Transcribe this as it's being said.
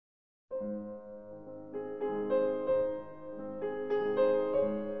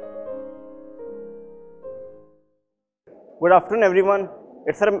Good afternoon, everyone.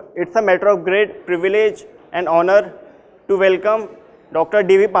 It's a matter of great privilege and honor to welcome Dr.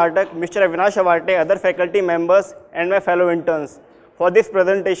 D.V. Pathak, Mr. Avinash Awate, other faculty members, and my fellow interns for this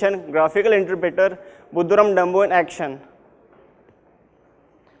presentation, Graphical Interpreter, Buddhuram Dumbo in Action.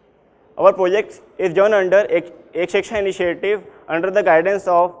 Our project is done under Ek Shiksha initiative under the guidance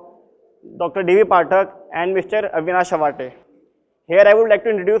of Dr. D.V. Pathak and Mr. Avinash Awate. Here I would like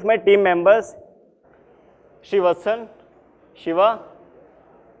to introduce my team members, Srivatsan, Shiva,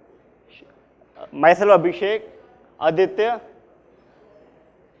 myself Abhishek, Aditya,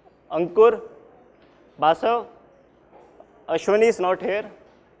 Ankur, Basav, Ashwani is not here,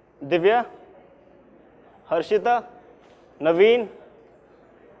 Divya, Harshita, Naveen,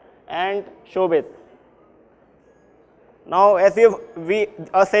 and Shobit. Now, as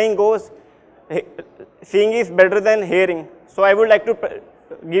a saying goes, seeing is better than hearing. So, I would like to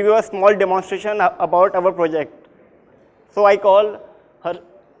give you a small demonstration about our project. So, I call her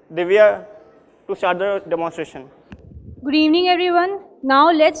Divya to start the demonstration. Good evening, everyone.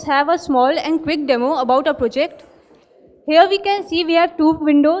 Now, let's have a small and quick demo about our project. Here we can see we have two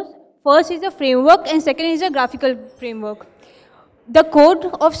windows. First is a framework and second is a graphical framework. The code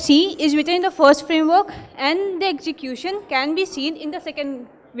of C is written in the first framework and the execution can be seen in the second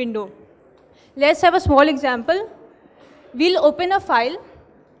window. Let's have a small example. We'll open a file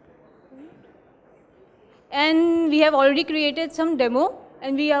and we have already created some demo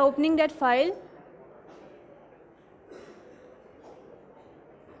and we are opening that file.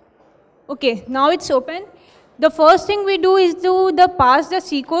 Okay, now it's open. The first thing we do is to pass the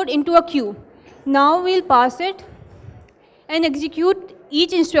C code into a queue. Now we'll pass it and execute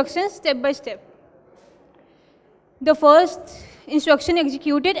each instruction step by step. The first instruction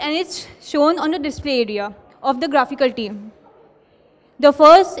executed and it's shown on the display area of the graphical team. The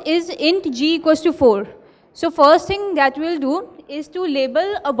first is int g equals to 4. So first thing that we'll do is to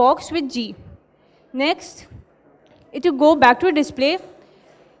label a box with g. Next, it will go back to a display,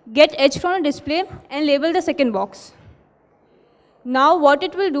 get h from a display and label the second box. Now what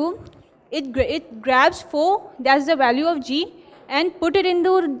it will do, it grabs 4, that's the value of g, and put it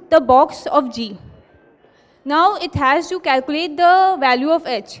into the box of g. Now it has to calculate the value of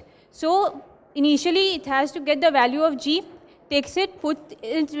h. So initially it has to get the value of g, takes it, put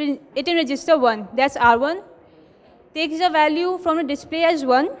it in register 1, that's R1, takes the value from the display as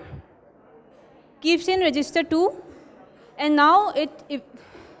 1, keeps in register 2, and now it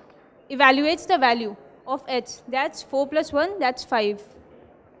evaluates the value of h, that's 4 plus 1, that's 5.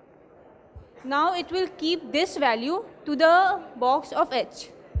 Now it will keep this value to the box of h.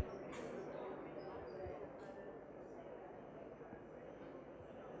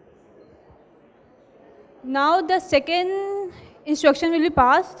 Now the second instruction will be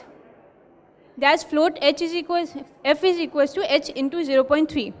passed. That's float f is equals to h into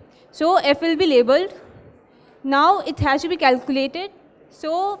 0.3. So f will be labeled. Now it has to be calculated.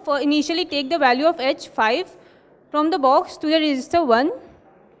 So for initially take the value of h 5 from the box to the register 1.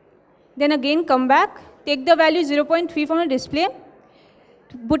 Then again come back, take the value 0.3 from the display,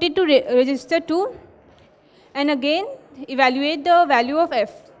 put it to register 2 and again evaluate the value of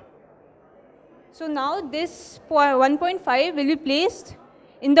f. So now this 1.5 will be placed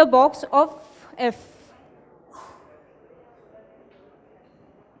in the box of f.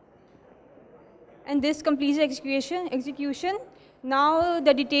 And this completes the execution. Now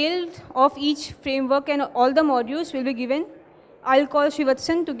the details of each framework and all the modules will be given. I'll call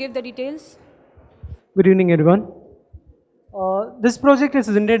Srivatsan to give the details. Good evening, everyone. This project is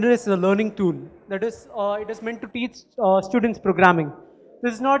intended as a learning tool. That is, it is meant to teach students programming.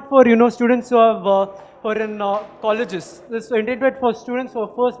 This is not for students who have who are in colleges. This is intended for students who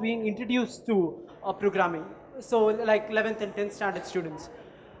are first being introduced to programming. So like 11th and 10th standard students.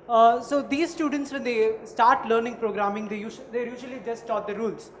 So these students, when they start learning programming, they're usually just taught the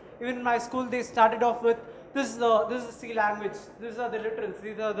rules. Even in my school, they started off with this is the C language. These are the literals.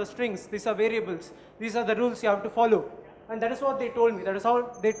 These are the strings. These are variables. These are the rules you have to follow. And that is what they told me. That is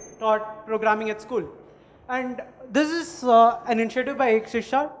how they taught programming at school. And this is an initiative by Ek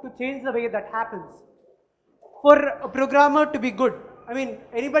Shiksha to change the way that happens. For a programmer to be good, I mean,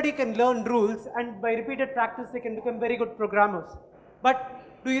 anybody can learn rules and by repeated practice they can become very good programmers. But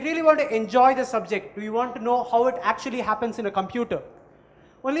do you really want to enjoy the subject? Do you want to know how it actually happens in a computer?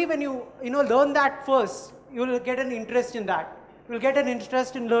 Only when you learn that first, you will get an interest in that. You will get an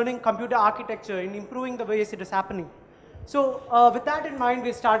interest in learning computer architecture, in improving the ways it is happening. So with that in mind,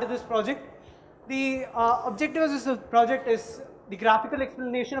 we started this project. The objective of this project is the graphical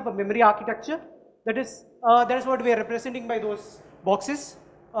explanation of a memory architecture. That is what we are representing by those boxes,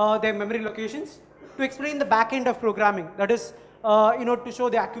 their memory locations. to explain the back end of programming. That is, to show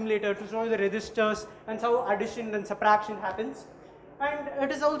the accumulator, to show the registers, and how addition and subtraction happens. And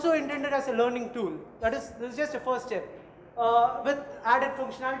it is also intended as a learning tool. That is, this is just a first step. With added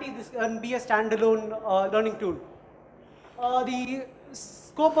functionality, this can be a standalone learning tool. The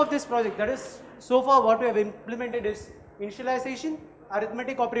scope of this project, that is, so far what we have implemented is initialization,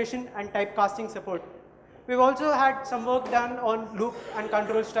 arithmetic operation, and typecasting support. We've also had some work done on loop and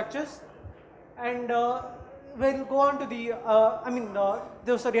control structures, and we'll go on to the,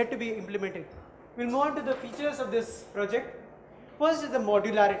 those are yet to be implemented. We'll move on to the features of this project. First is the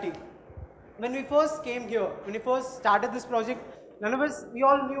modularity. When we first came here, when we first started this project, none of us, we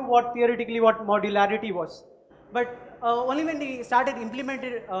all knew theoretically what modularity was. But only when we started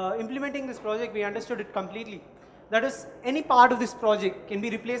implementing this project, we understood it completely. That is, any part of this project can be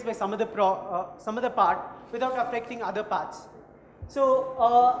replaced by some other part without affecting other parts. So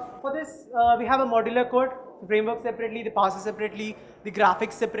for this, we have a modular code, the framework separately, the parser separately, the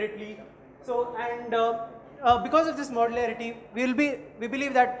graphics separately. So, and because of this modularity, we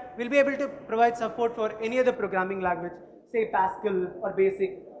believe that we'll be able to provide support for any other programming language, say Pascal or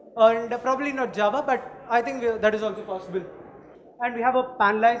Basic, and probably not Java, but I think that is also possible. And we have a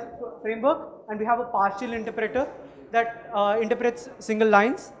panelized framework, and we have a partial interpreter that interprets single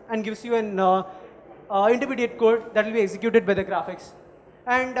lines and gives you an intermediate code that will be executed by the graphics.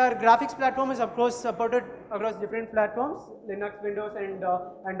 And our graphics platform is of course supported across different platforms, Linux, Windows, and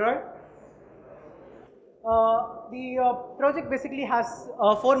Android. The project basically has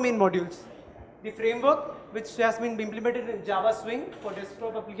 4 main modules. The framework, which has been implemented in Java Swing for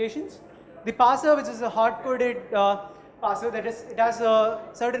desktop applications. The parser, which is a hard-coded parser, that is, it has a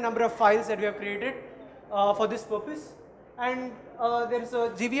certain number of files that we have created for this purpose. And there is a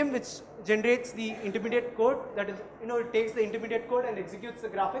GVM which generates the intermediate code, that is, it takes the intermediate code and executes the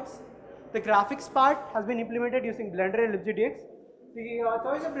graphics. The graphics part has been implemented using Blender and libgdx. The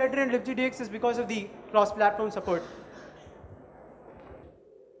choice of Blender and libgdx is because of the cross-platform support.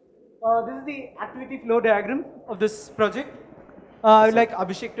 This is the activity flow diagram of this project. I would like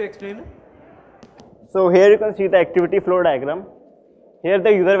Abhishek to explain it. So here you can see the activity flow diagram. Here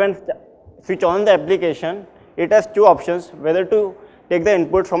the user, when switch on the application, it has 2 options, whether to take the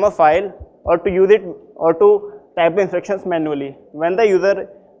input from a file or to use it or to type the instructions manually. When the user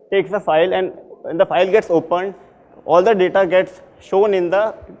takes the file and when the file gets opened, all the data gets shown in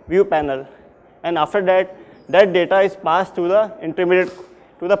the view panel, and after that, that data is passed to the intermediate,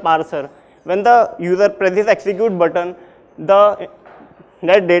 to the parser. When the user presses execute button, that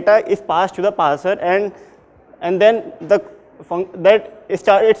data is passed to the parser, and then it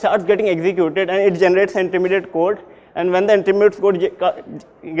starts getting executed, and it generates intermediate code. And when the intermediate code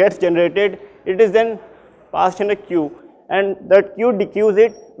gets generated, it is then passed in a queue, and that queue dequeues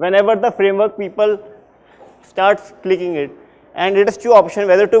it whenever the framework people starts clicking it. And it is 2 options,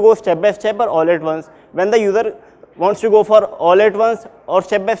 whether to go step by step or all at once. When the user wants to go for all at once or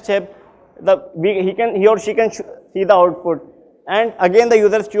step by step, he or she can see the output. And again the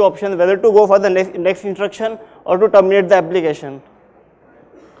user has 2 options, whether to go for the next instruction or to terminate the application.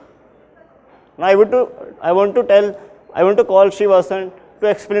 Now I want to call Srivasan to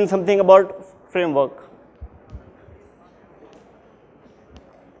explain something about framework.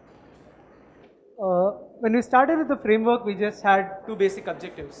 When we started with the framework, we just had 2 basic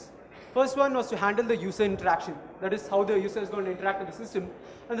objectives. First one was to handle the user interaction. That is how the user is going to interact with the system.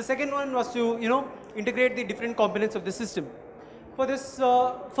 And the second one was to, integrate the different components of the system. For this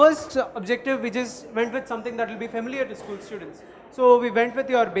first objective, we just went with something that will be familiar to school students. So we went with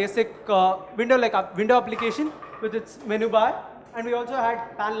your basic window application with its menu bar, and we also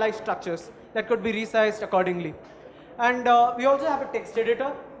had panelized structures that could be resized accordingly. And we also have a text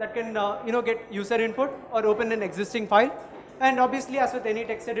editor that can get user input or open an existing file. And obviously, as with any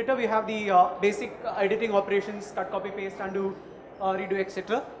text editor, we have the basic editing operations, cut, copy, paste, undo, redo,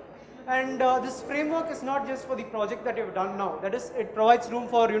 etc. And this framework is not just for the project that you have done now. That is, it provides room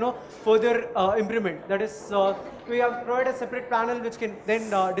for further improvement. That is, we have provided a separate panel which can then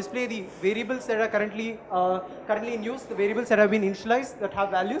display the variables that are currently in use, the variables that have been initialized that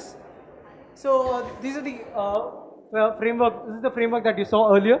have values. So these are the framework. This is the framework that you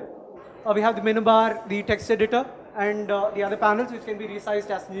saw earlier. We have the menu bar, the text editor, and the other panels which can be resized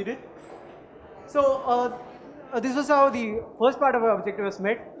as needed. So this was how the first part of our objective was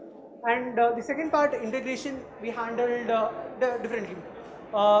met. And the second part, integration, we handled differently.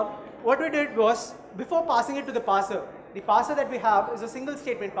 What we did was, before passing it to the parser that we have is a single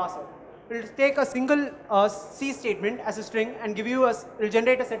statement parser. It will take a single C statement as a string and give you will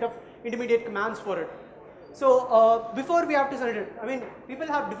generate a set of intermediate commands for it. So before we have to set it, I mean, people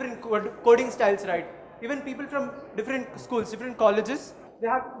have different coding styles, right? Even people from different schools, different colleges, they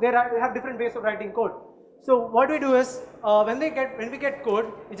have different ways of writing code. So what we do is, when we get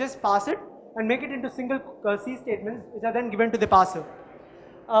code, we just pass it and make it into single C statements, which are then given to the parser.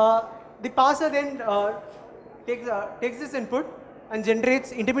 The parser then takes this input and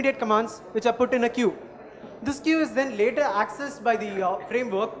generates intermediate commands which are put in a queue. This queue is then later accessed by the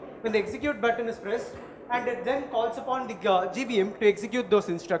framework when the execute button is pressed, and it then calls upon the GVM to execute those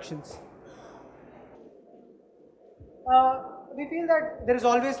instructions. We feel that there is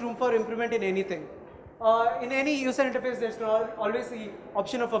always room for improvement in anything. In any user interface, there's always the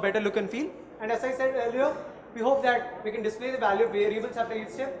option of a better look and feel. And as I said earlier, we hope that we can display the value of variables after each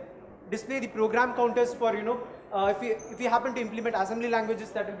step, display the program counters for, if we happen to implement assembly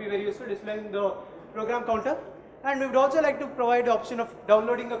languages, that will be very useful, displaying the program counter. And we would also like to provide the option of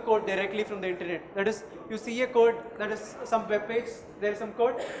downloading a code directly from the internet. That is, you see a code, that is some web page, there is some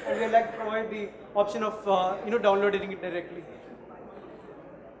code, and we would like to provide the option of downloading it directly.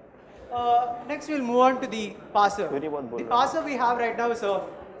 Next, we'll move on to the parser. The parser we have right now is a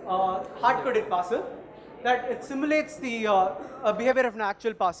hard-coded parser that it simulates the behavior of an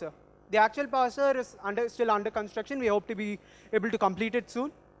actual parser. The actual parser is still under construction. We hope to be able to complete it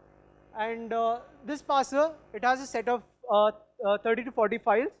soon. And this parser, it has a set of 30 to 40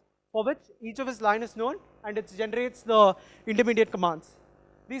 files for which each of its line is known, and it generates the intermediate commands.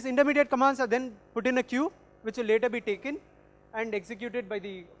 These intermediate commands are then put in a queue, which will later be taken and executed by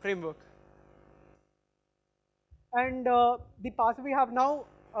the framework. And the parser we have now,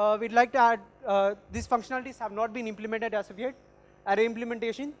 we'd like to add, these functionalities have not been implemented as of yet. Array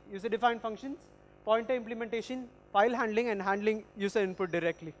implementation, user-defined functions, pointer implementation, file handling, and handling user input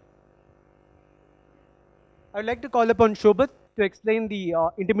directly. I would like to call upon Shobhat to explain the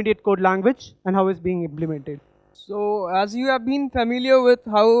intermediate code language and how it's being implemented. So, as you have been familiar with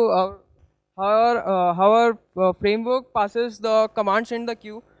how our framework passes the commands in the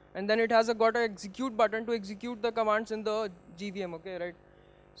queue, and then it has got an execute button to execute the commands in the GVM, okay, right?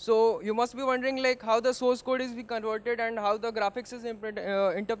 So, you must be wondering like how the source code is being converted and how the graphics is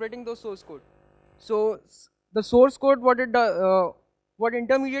interpreting those source code. So, the source code, what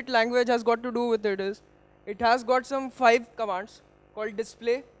intermediate language has got to do with it is, it has got some 5 commands called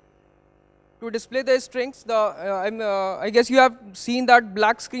display. To display the strings, I guess you have seen that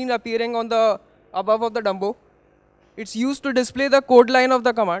black screen appearing on the above of the Dumbo. It's used to display the code line of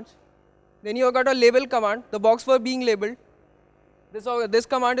the commands. Then you have got a label command, the box for being labeled. This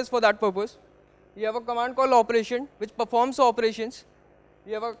command is for that purpose. You have a command called operation, which performs operations.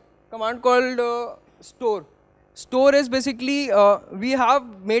 You have a command called store. Store is basically, we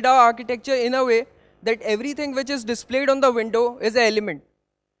have made our architecture in a way that everything which is displayed on the window is an element.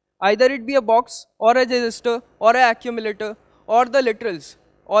 Either it be a box or a register or an accumulator or the literals,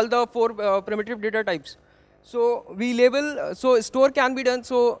 all the 4 primitive data types. So we label, so store can be done,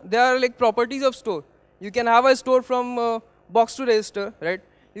 so there are like properties of store. You can have a store from box to register, right?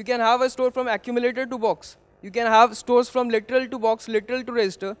 You can have a store from accumulator to box. You can have stores from literal to box, literal to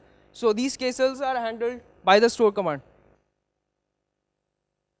register. So these cases are handled by the store command.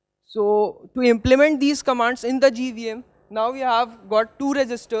 So to implement these commands in the GVM, now we have got 2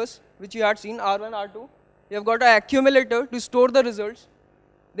 registers, which you had seen, R1, R2. You have got an accumulator to store the results.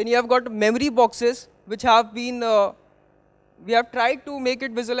 Then you have got memory boxes, which have been, we have tried to make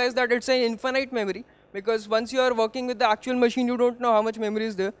it visualize that it's an infinite memory, because once you are working with the actual machine, you don't know how much memory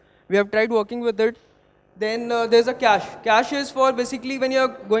is there. We have tried working with it. Then there's a cache. Cache is for basically when you are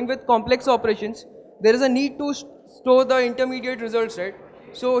going with complex operations, there is a need to store the intermediate results, right?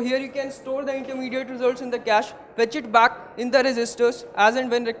 So here you can store the intermediate results in the cache, fetch it back in the registers as and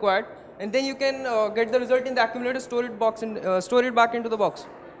when required, and then you can get the result in the accumulator, store it back into the box.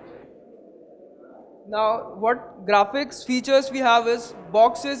 Now, what graphics features we have is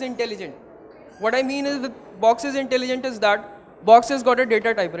box is intelligent. What I mean is with box is intelligent is that box has got a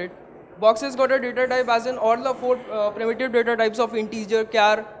data type, right? Box has got a data type as in all the 4 primitive data types of integer,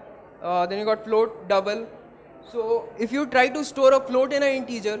 char, then you got float, double. So if you try to store a float in an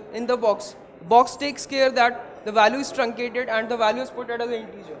integer in the box, box takes care that the value is truncated and the value is put as an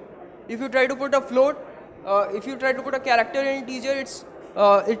integer. If you try to put a float, if you try to put a character in integer,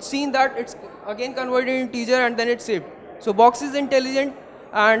 it's seen that it's again converted in integer and then it's saved. So box is intelligent,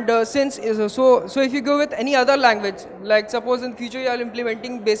 and so if you go with any other language, like suppose in future you are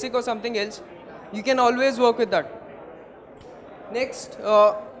implementing basic or something else, you can always work with that. Next,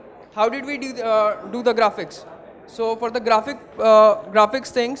 how did we do the graphics? So for the graphics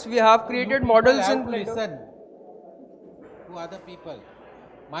things, we have created models in Blender. Listen to other people.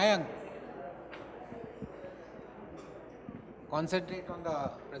 Mayank. concentrate on the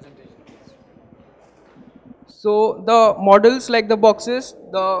presentation, please. So the models like the boxes,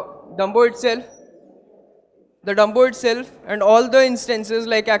 the Dumbo itself and all the instances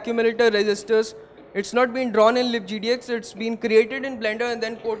like accumulator registers, it's not been drawn in libgdx, it's been created in Blender and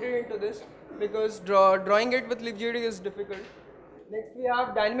then ported into this because drawing it with libgdx is difficult. Next we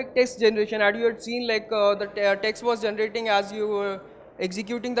have dynamic text generation. As you had seen, like the text was generating as you were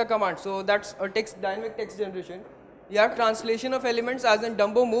executing the command. So that's a dynamic text generation. You have translation of elements as in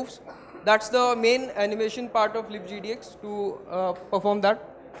Dumbo moves. That's the main animation part of libgdx to perform that.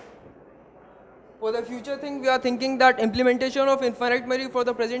 For the future thing, we are thinking that implementation of infinite memory for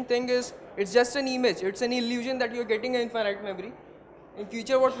the present thing is, it's just an image, it's an illusion that you're getting an infinite memory. In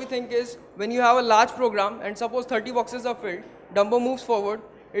future what we think is, when you have a large program and suppose 30 boxes are filled, Dumbo moves forward,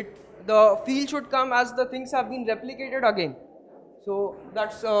 the field should come as the things have been replicated again. So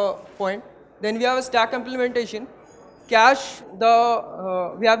that's a point. Then we have a stack implementation. Cache,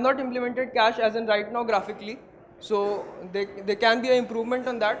 we have not implemented cache as in right now graphically. So there can be an improvement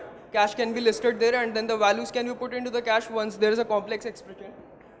on that. Cache can be listed there and then the values can be put into the cache once there is a complex expression.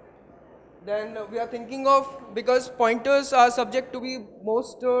 Then we are thinking of, because pointers are subject to be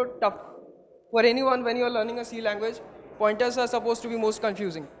most tough for anyone when you are learning a C language, pointers are supposed to be most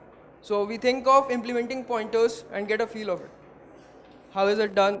confusing. So we think of implementing pointers and get a feel of it. How is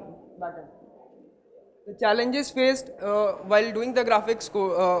it done backend? The challenges faced while doing the graphics,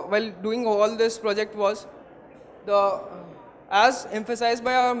 while doing all this project was, as emphasized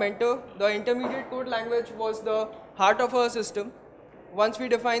by our mentor, the intermediate code language was the heart of our system. Once we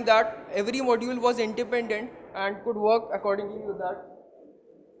defined that, every module was independent and could work accordingly with that.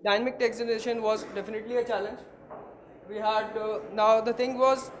 Dynamic text generation was definitely a challenge. We had, now the thing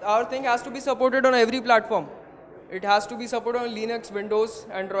was, our thing has to be supported on every platform. It has to be supported on Linux, Windows,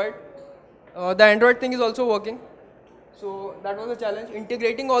 Android. The Android thing is also working. So that was a challenge.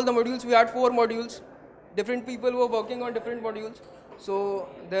 Integrating all the modules, we had 4 modules. Different people were working on different modules. So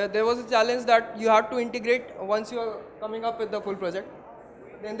there was a challenge that you have to integrate once you are coming up with the full project.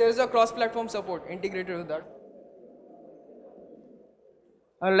 Then there is a cross-platform support integrated with that.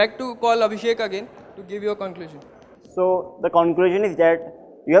 I'd like to call Abhishek again to give you a conclusion. So the conclusion is that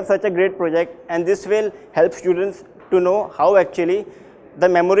you have such a great project and this will help students to know how actually the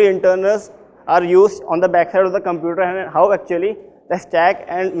memory internals are used on the backside of the computer and how actually the stack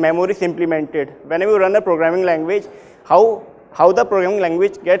and memory is implemented. Whenever you run a programming language, how the programming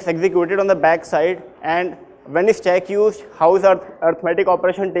language gets executed on the backside, and when is stack used, how is arithmetic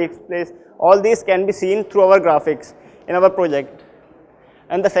operation takes place, all these can be seen through our graphics in our project.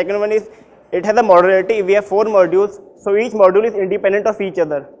 And the second one is, it has a modularity. We have 4 modules, so each module is independent of each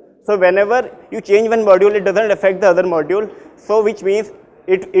other. So whenever you change one module, it doesn't affect the other module, so which means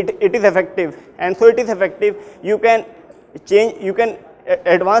it is effective. And so it is effective, you can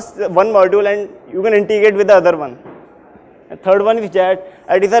advance one module and you can integrate with the other one. The third one is that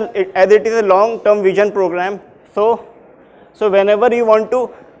as it is a long-term vision program, so whenever you want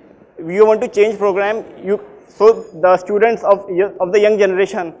to change program, so the students of the young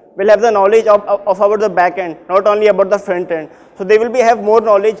generation will have the knowledge about the back end, not only about the front end. So they will have more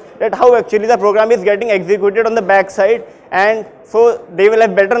knowledge that how actually the program is getting executed on the back side, and so they will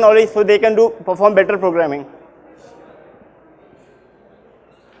have better knowledge, so they can perform better programming.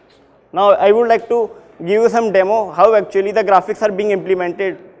 Now I would like to give you some demo how actually the graphics are being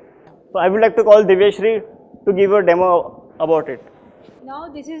implemented. So I would like to call Divyashri to give a demo about it. Now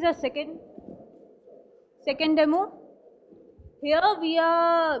this is the second demo. Here we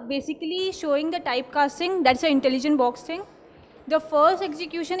are basically showing the typecasting, that's an intelligent box thing. The first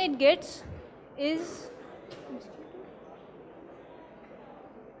execution it gets is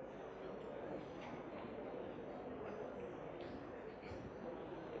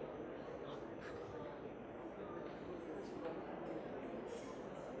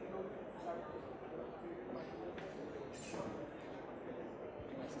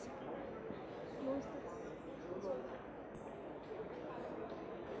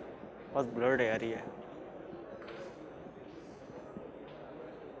बहुत blurred है यार ये.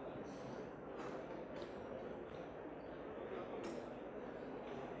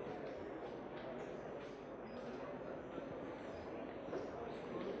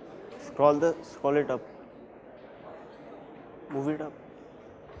 Scroll it up. Move it up.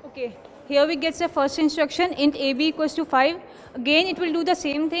 okay. Here we get the first instruction, int ab equals to 5. Again it will do the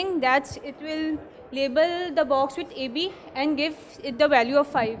same thing, that's it will label the box with ab and give it the value of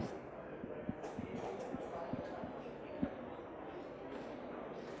 5.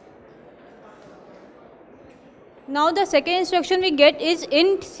 Now the second instruction we get is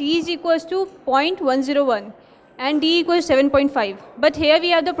int c is equals to 0.101, and D equals 7.5. But here we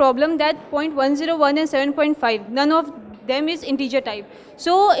have the problem that 0.101 and 7.5, none of them is integer type.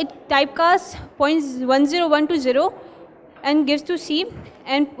 So it typecasts 0.101 to 0 and gives to C,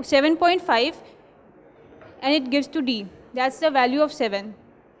 and 7.5 and it gives to D. That's the value of 7.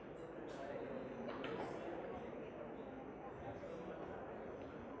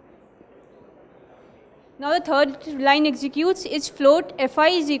 Now the third line executes, its float Fi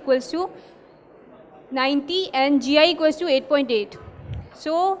is equals to 90 and Gi equals to 8.8.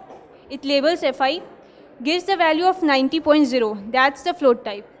 So it labels Fi, gives the value of 90.0, that's the float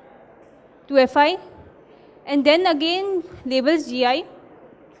type, to Fi, and then again labels Gi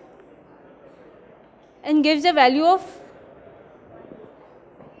and gives the value of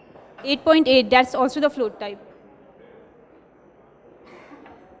 8.8, that's also the float type.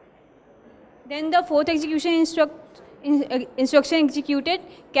 Then the fourth execution instruction executed,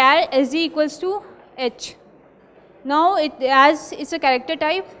 char sd equals to h. Now as it's a character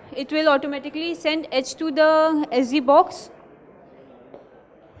type, it will automatically send h to the sd box.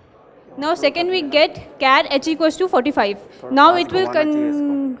 Now second we get char h equals to 45. Now it will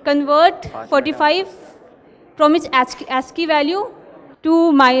convert 45 from its ASCII value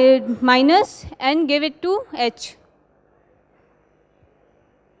to minus and give it to h.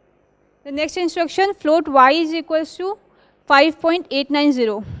 The next instruction, float y is equals to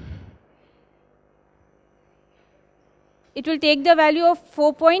 5.890. It will take the value of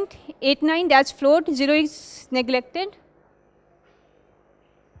 4.89, that's float, 0 is neglected.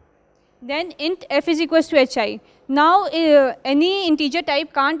 Then int f is equals to hi. Now any integer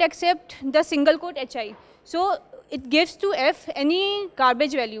type can't accept the single quote hi. So it gives to f any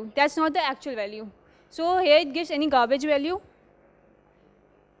garbage value, that's not the actual value. So here it gives any garbage value.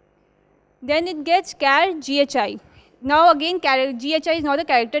 Then it gets char ghi. Now again ghi is not a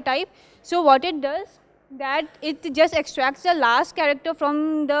character type. So what it does, that it just extracts the last character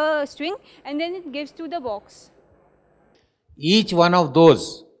from the string and then it gives to the box. Each one of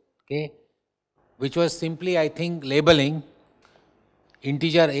those, okay, which was simply, I think, labeling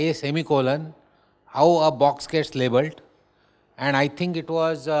integer a semicolon, how a box gets labeled, and I think it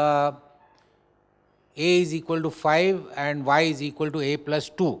was a is equal to 5 and y is equal to a plus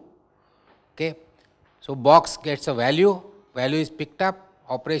 2. Okay. So box gets a value, value is picked up,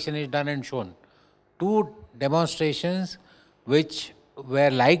 operation is done and shown. Two demonstrations which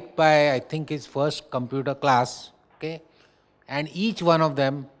were liked by, I think, his first computer class, okay, and each one of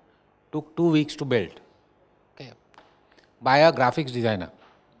them took 2 weeks to build, okay, by a graphics designer.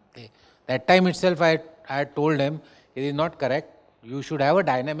 Okay. That time itself I had told him it is not correct, you should have a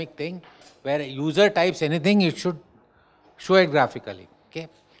dynamic thing where a user types anything, it should show it graphically. Okay.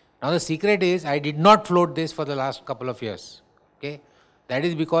 Now the secret is I did not float this for the last couple of years. Okay. That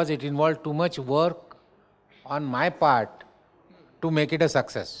is because it involved too much work on my part to make it a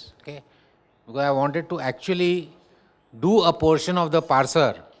success. Okay. Because I wanted to actually do a portion of the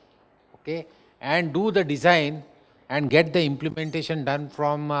parser, okay, and do the design and get the implementation done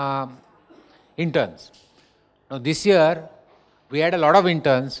from interns. Now this year we had a lot of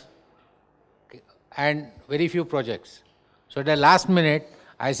interns, okay, and very few projects. So at the last minute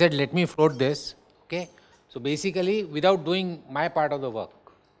I said, let me float this, okay. So basically without doing my part of the work,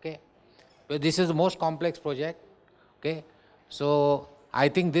 okay. But this is the most complex project, okay. So I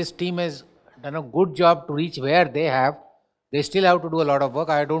think this team has done a good job to reach where they have. They still have to do a lot of work.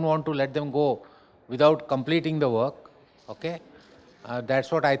 I don't want to let them go without completing the work, okay.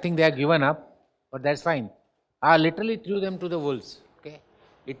 That's what I think they have given up, but that's fine. I literally threw them to the wolves, okay.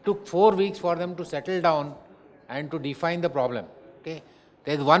 It took 4 weeks for them to settle down and to define the problem, okay.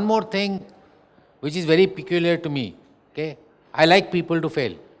 There's one more thing which is very peculiar to me, okay. I like people to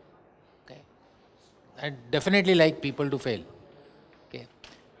fail, okay. I definitely like people to fail, okay.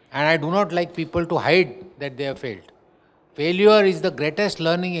 And I do not like people to hide that they have failed. Failure is the greatest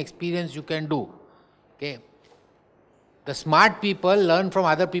learning experience you can do, okay. The smart people learn from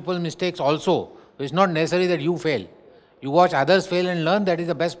other people's mistakes also. So it's not necessary that you fail. You watch others fail and learn, that is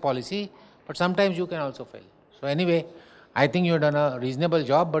the best policy, but sometimes you can also fail. So anyway, I think you have done a reasonable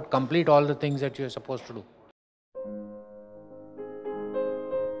job, but complete all the things that you are supposed to do.